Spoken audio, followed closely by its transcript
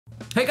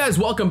Hey guys,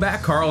 welcome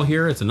back. Carl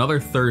here. It's another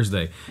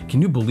Thursday.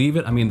 Can you believe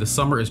it? I mean, the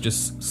summer is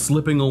just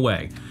slipping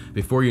away.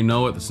 Before you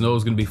know it, the snow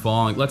is going to be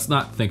falling. Let's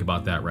not think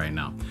about that right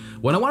now.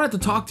 What I wanted to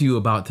talk to you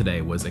about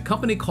today was a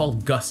company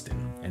called Gustin.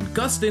 And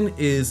Gustin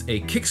is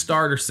a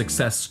Kickstarter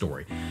success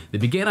story. They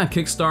began on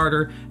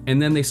Kickstarter and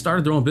then they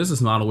started their own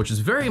business model, which is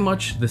very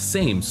much the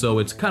same. So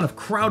it's kind of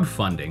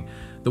crowdfunding.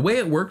 The way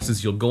it works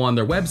is you'll go on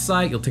their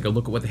website, you'll take a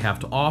look at what they have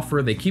to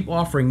offer. They keep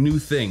offering new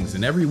things,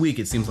 and every week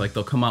it seems like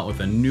they'll come out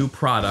with a new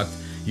product.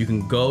 You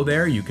can go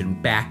there, you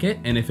can back it,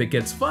 and if it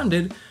gets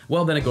funded,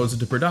 well, then it goes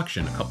into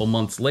production. A couple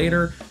months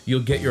later, you'll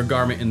get your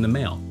garment in the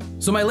mail.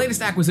 So my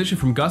latest acquisition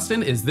from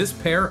Gustin is this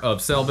pair of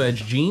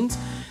Selvedge jeans,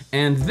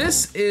 and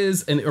this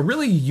is a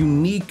really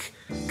unique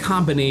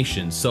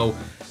combination. So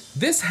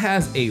this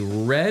has a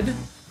red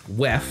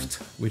weft,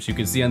 which you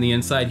can see on the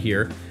inside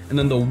here, and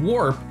then the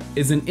warp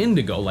is an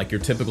indigo, like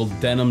your typical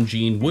denim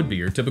jean would be,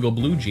 your typical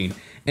blue jean,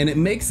 and it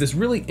makes this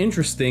really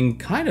interesting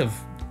kind of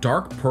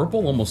dark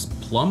purple, almost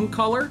plum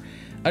color.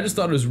 I just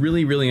thought it was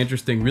really, really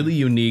interesting, really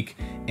unique,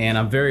 and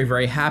I'm very,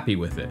 very happy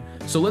with it.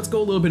 So let's go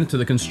a little bit into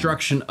the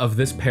construction of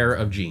this pair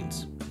of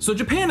jeans. So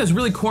Japan has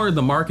really cornered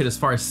the market as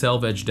far as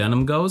Selvedge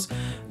denim goes.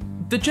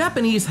 The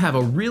Japanese have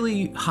a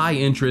really high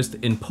interest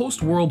in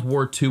post-World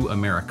War II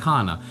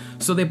Americana,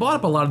 so they bought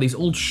up a lot of these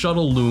old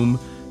shuttle loom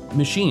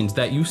machines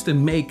that used to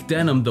make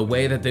denim the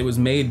way that it was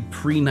made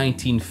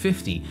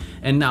pre-1950,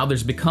 and now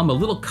there's become a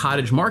little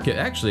cottage market.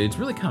 Actually, it's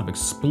really kind of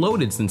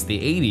exploded since the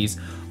 80s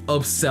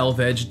of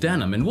Selvedge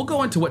denim, and we'll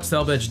go into what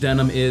Selvedge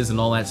denim is and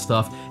all that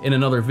stuff in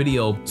another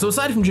video. So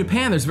aside from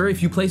Japan, there's very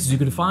few places you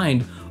can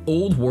find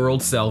old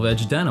world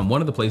Selvedge denim.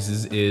 One of the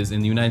places is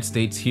in the United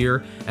States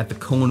here at the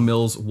Cone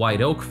Mills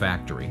White Oak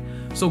factory.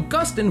 So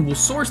Gustin will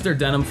source their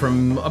denim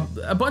from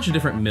a bunch of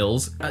different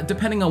mills,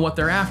 depending on what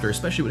they're after,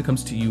 especially when it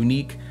comes to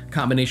unique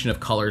combination of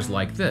colors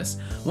like this.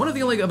 One of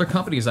the only other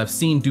companies I've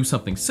seen do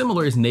something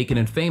similar is Naked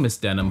and Famous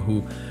Denim,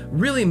 who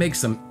really make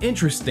some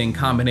interesting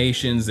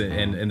combinations,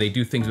 and they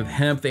do things with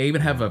hemp. They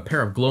even have a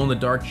pair of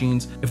glow-in-the-dark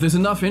jeans. If there's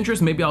enough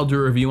interest, maybe I'll do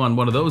a review on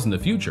one of those in the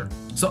future.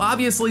 So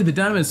obviously the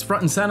denim is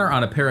front and center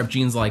on a pair of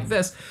jeans like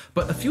this,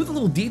 but a few of the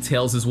little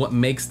details is what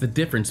makes the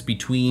difference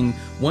between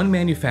one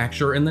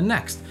manufacturer and the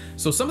next.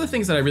 So some of the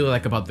things that I really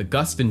like about the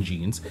Gustin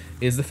jeans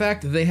is the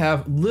fact that they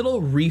have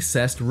little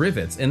recessed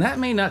rivets, and that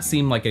may not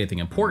seem like anything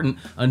important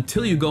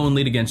until you go and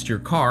lean against your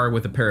car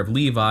with a pair of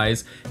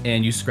Levi's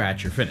and you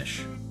scratch your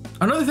finish.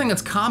 Another thing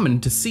that's common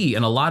to see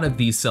in a lot of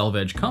these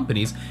Selvedge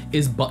companies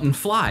is button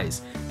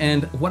flies.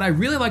 And what I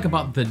really like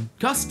about the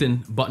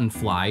Gustin button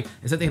fly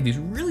is that they have these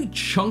really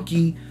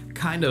chunky,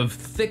 kind of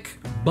thick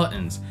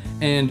buttons.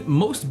 And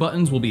most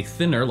buttons will be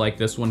thinner, like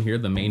this one here,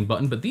 the main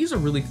button, but these are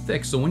really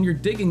thick. So when you're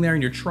digging there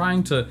and you're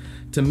trying to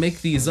make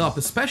these up,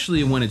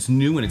 especially when it's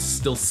new and it's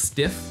still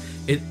stiff,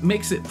 it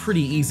makes it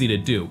pretty easy to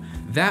do.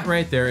 That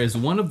right there is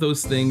one of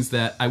those things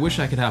that I wish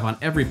I could have on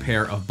every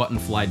pair of button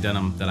fly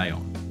denim that I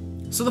own.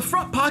 So the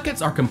front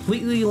pockets are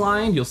completely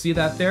lined, you'll see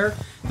that there.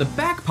 The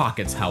back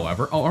pockets,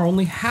 however, are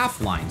only half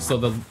lined, so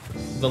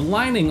the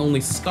lining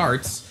only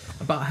starts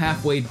about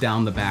halfway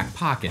down the back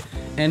pocket.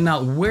 And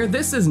now where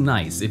this is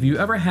nice, if you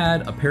ever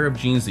had a pair of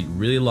jeans that you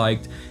really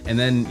liked and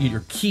then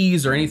your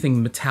keys or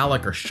anything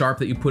metallic or sharp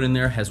that you put in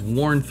there has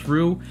worn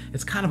through,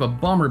 it's kind of a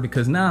bummer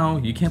because now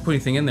you can't put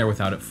anything in there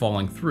without it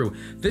falling through.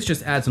 This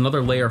just adds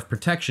another layer of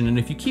protection, and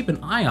if you keep an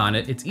eye on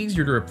it, it's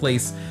easier to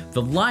replace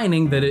the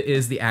lining than it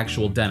is the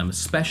actual denim,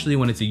 especially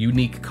when it's a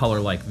unique color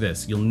like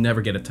this. You'll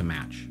never get it to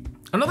match.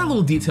 Another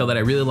little detail that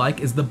I really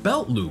like is the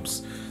belt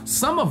loops.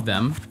 Some of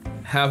them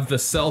have the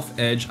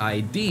Selvedge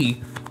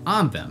ID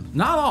on them.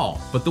 Not all,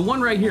 but the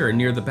one right here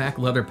near the back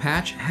leather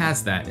patch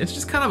has that. It's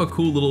just kind of a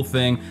cool little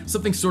thing,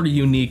 something sort of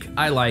unique.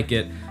 I like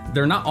it.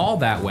 They're not all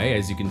that way,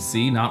 as you can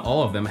see. Not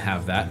all of them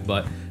have that,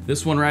 but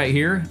this one right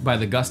here by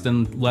the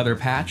Gustin leather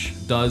patch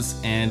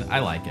does, and I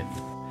like it.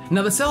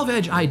 Now the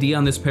Selvedge ID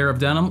on this pair of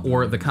denim,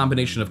 or the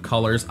combination of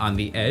colors on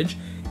the edge,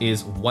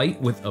 is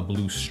white with a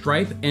blue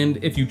stripe, and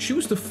if you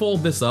choose to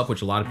fold this up,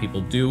 which a lot of people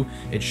do,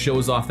 it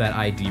shows off that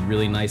ID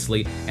really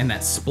nicely and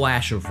that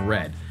splash of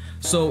red.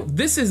 So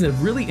this is a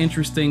really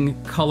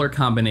interesting color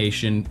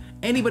combination.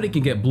 Anybody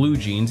can get blue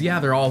jeans. Yeah,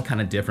 they're all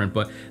kind of different,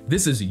 but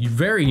this is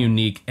very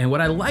unique. And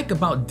what I like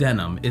about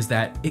denim is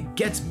that it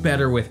gets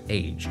better with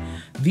age.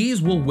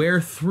 These will wear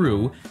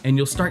through and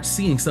you'll start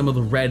seeing some of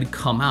the red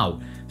come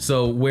out.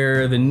 So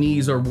where the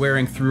knees are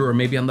wearing through, or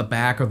maybe on the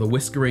back or the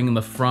whiskering in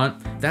the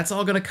front, that's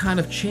all gonna kind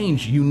of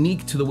change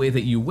unique to the way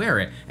that you wear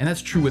it. And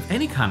that's true with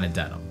any kind of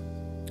denim.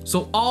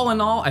 So all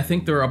in all, I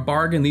think they're a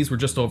bargain. These were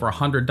just over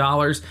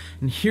 $100.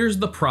 And here's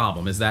the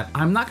problem, is that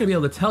I'm not gonna be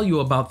able to tell you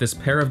about this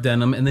pair of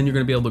denim and then you're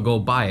gonna be able to go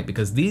buy it,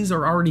 because these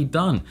are already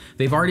done.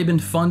 They've already been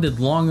funded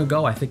long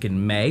ago, I think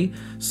in May.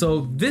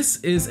 So this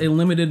is a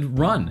limited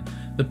run.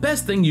 The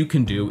best thing you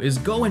can do is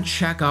go and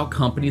check out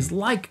companies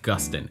like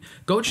Gustin.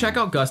 Go check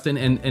out Gustin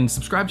and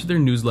subscribe to their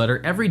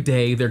newsletter. Every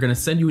day they're gonna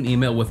send you an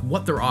email with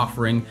what they're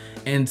offering,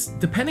 and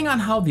depending on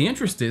how the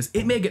interest is,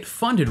 it may get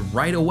funded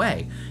right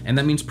away. And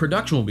that means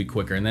production will be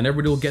quicker, and then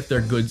everybody will get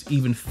their goods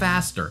even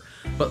faster.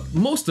 But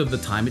most of the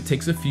time it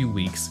takes a few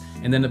weeks,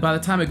 and then by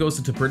the time it goes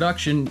into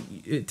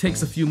production, it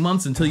takes a few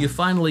months until you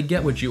finally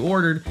get what you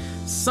ordered.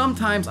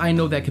 Sometimes I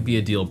know that could be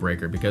a deal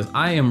breaker because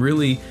I am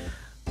really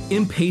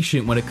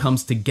impatient when it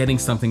comes to getting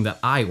something that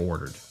I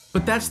ordered.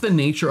 But that's the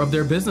nature of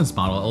their business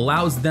model. It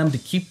allows them to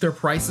keep their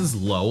prices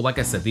low. Like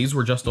I said, these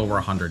were just over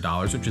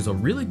 $100, which is a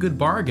really good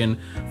bargain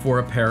for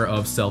a pair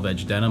of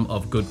Selvedge denim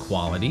of good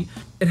quality.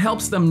 It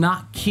helps them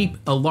not keep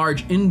a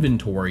large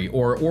inventory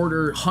or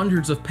order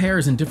hundreds of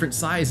pairs in different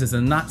sizes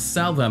and not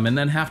sell them and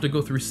then have to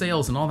go through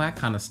sales and all that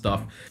kind of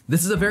stuff.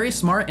 This is a very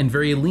smart and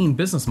very lean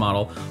business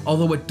model,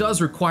 although it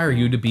does require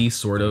you to be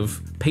sort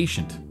of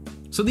patient.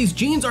 So these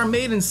jeans are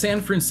made in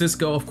San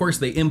Francisco. Of course,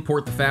 they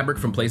import the fabric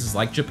from places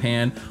like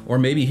Japan or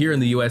maybe here in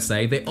the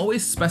USA. They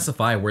always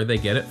specify where they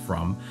get it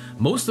from.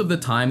 Most of the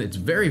time, it's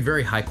very,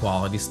 very high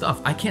quality stuff.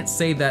 I can't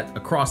say that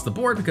across the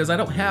board because I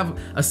don't have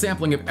a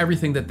sampling of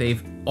everything that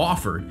they've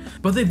offered,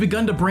 but they've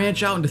begun to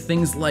branch out into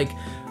things like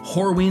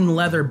Horween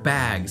leather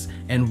bags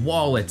and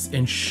wallets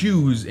and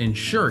shoes and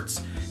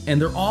shirts, and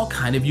they're all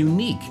kind of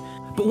unique.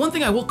 But one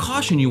thing I will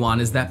caution you on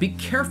is that be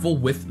careful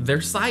with their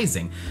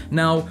sizing.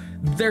 Now,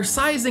 their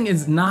sizing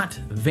is not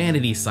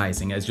vanity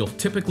sizing as you'll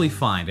typically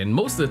find, and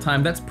most of the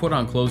time that's put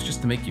on clothes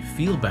just to make you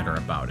feel better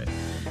about it.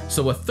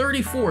 So a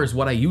 34 is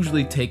what I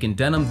usually take in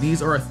denim.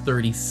 These are a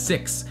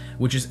 36,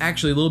 which is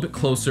actually a little bit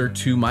closer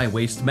to my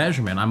waist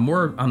measurement. I'm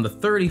more on the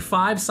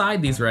 35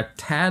 side. These are a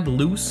tad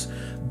loose,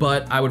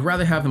 but I would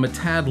rather have them a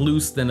tad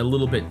loose than a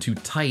little bit too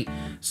tight.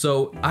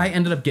 So I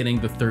ended up getting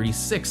the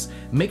 36.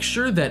 Make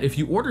sure that if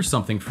you order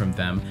something from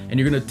them and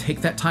you're gonna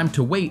take that time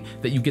to wait,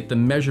 that you get the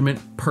measurement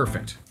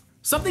perfect.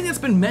 Something that's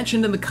been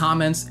mentioned in the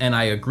comments, and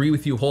I agree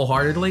with you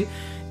wholeheartedly,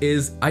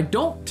 is I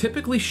don't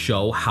typically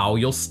show how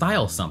you'll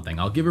style something.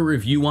 I'll give a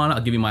review on it,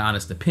 I'll give you my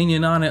honest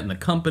opinion on it and the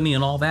company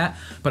and all that,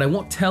 but I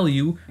won't tell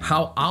you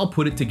how I'll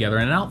put it together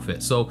in an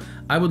outfit. So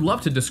I would love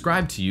to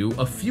describe to you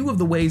a few of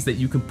the ways that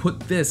you can put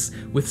this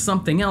with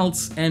something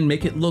else and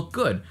make it look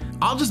good.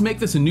 I'll just make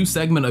this a new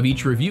segment of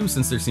each review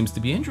since there seems to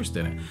be interest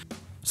in it.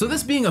 So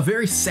this being a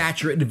very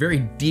saturated, very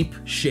deep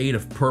shade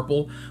of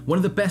purple, one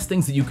of the best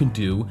things that you can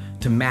do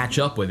to match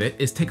up with it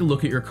is take a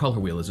look at your color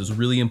wheel. This is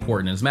really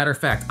important. As a matter of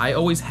fact, I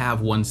always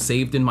have one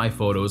saved in my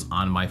photos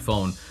on my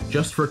phone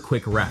just for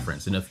quick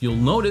reference. And if you'll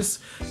notice,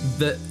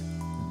 the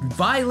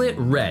violet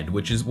red,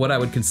 which is what I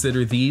would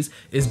consider these,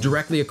 is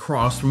directly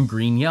across from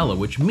green yellow,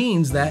 which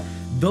means that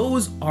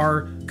those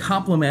are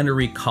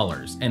complementary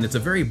colors, and it's a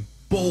very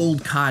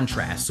bold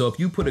contrast. So if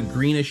you put a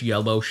greenish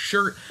yellow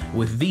shirt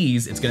with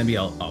these, it's gonna be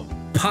a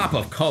pop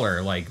of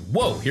color, like,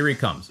 whoa, here he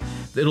comes.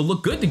 It'll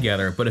look good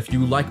together, but if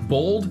you like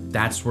bold,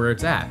 that's where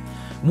it's at.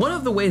 One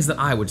of the ways that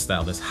I would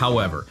style this,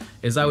 however,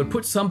 is I would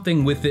put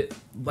something with it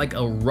like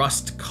a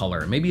rust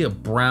color, maybe a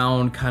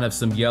brown, kind of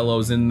some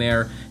yellows in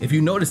there. If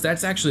you notice,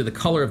 that's actually the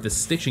color of the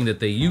stitching that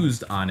they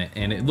used on it,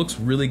 and it looks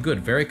really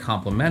good, very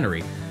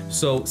complimentary.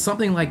 So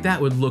something like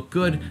that would look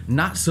good,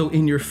 not so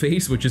in your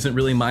face, which isn't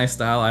really my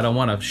style. I don't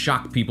want to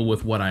shock people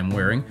with what I'm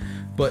wearing,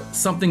 but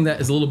something that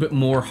is a little bit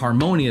more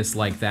harmonious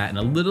like that and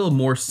a little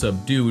more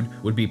subdued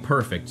would be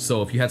perfect.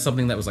 So if you had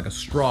something that was like a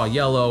straw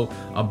yellow,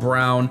 a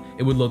brown,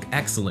 it would look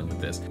excellent with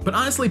this. But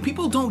honestly,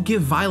 people don't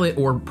give violet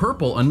or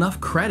purple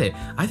enough credit.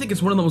 I think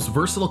it's one of the most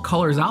versatile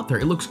colors out there.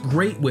 It looks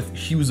great with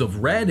hues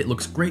of red, it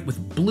looks great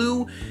with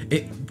blue,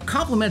 it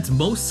complements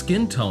most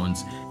skin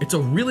tones. It's a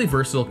really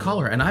versatile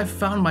color, and I've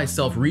found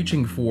myself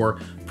reaching for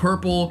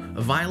purple,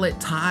 violet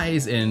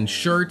ties and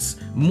shirts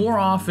more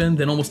often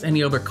than almost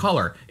any other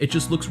color. It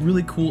just looks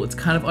really cool, it's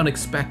kind of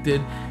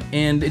unexpected,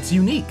 and it's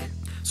unique.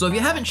 So if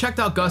you haven't checked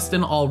out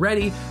Gustin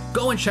already,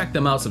 go and check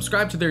them out.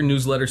 Subscribe to their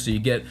newsletter so you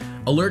get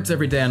alerts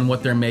every day on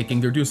what they're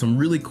making. They're doing some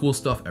really cool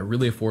stuff at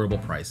really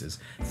affordable prices.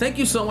 Thank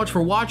you so much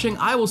for watching.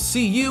 I will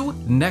see you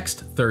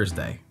next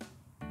Thursday.